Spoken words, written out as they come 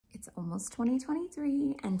It's almost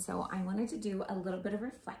 2023, and so I wanted to do a little bit of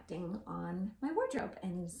reflecting on my wardrobe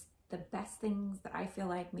and the best things that I feel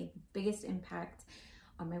like made the biggest impact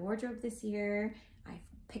on my wardrobe this year. I've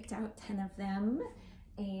picked out 10 of them,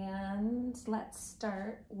 and let's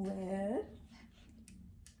start with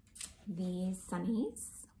these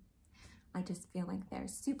sunnies. I just feel like they're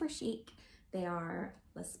super chic. They are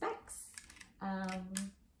the Specs.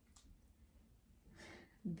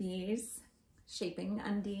 These shaping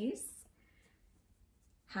undies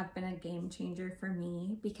have been a game changer for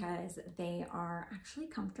me because they are actually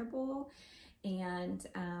comfortable and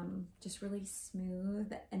just really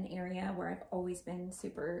smooth an area where I've always been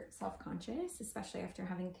super self-conscious, especially after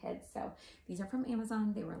having kids. So these are from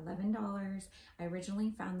Amazon. They were $11. I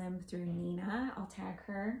originally found them through Nina. I'll tag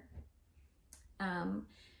her.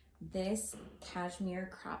 This cashmere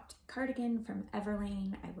cropped cardigan from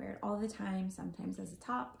Everlane. I wear it all the time, sometimes as a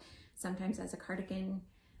top, sometimes as a cardigan.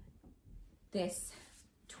 This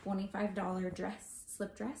 $25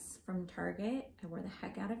 slip dress from Target. I wore the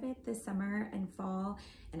heck out of it this summer and fall,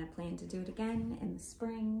 and I plan to do it again in the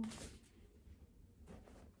spring.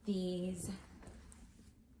 These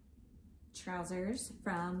trousers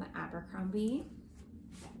from Abercrombie,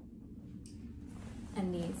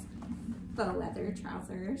 and these faux leather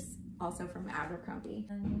trousers also from Abercrombie.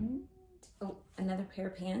 And oh, another pair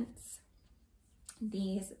of pants.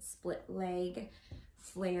 These split leg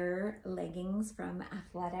flare leggings from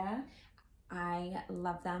Athleta. I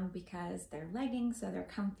love them because they're leggings, so they're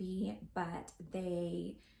comfy, but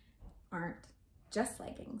they aren't just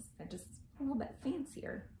leggings. They're just a little bit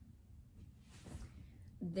fancier.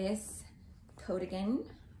 This Coatigan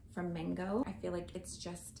from Mango. I feel like it's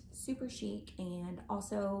just super chic and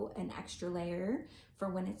also an extra layer for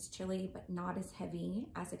when it's chilly, but not as heavy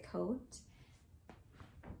as a coat.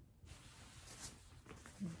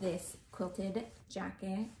 This quilted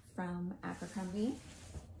jacket from Abercrombie.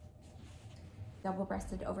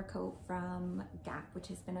 Double-breasted overcoat from Gap, which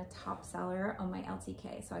has been a top seller on my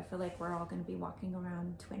LTK. So I feel like we're all going to be walking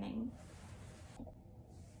around twinning.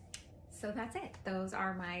 So that's it. Those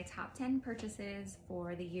are my top 10 purchases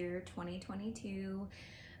for the year 2022.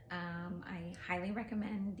 I highly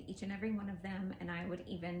recommend each and every one of them, and I would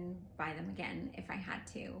even buy them again if I had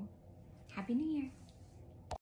to. Happy New Year.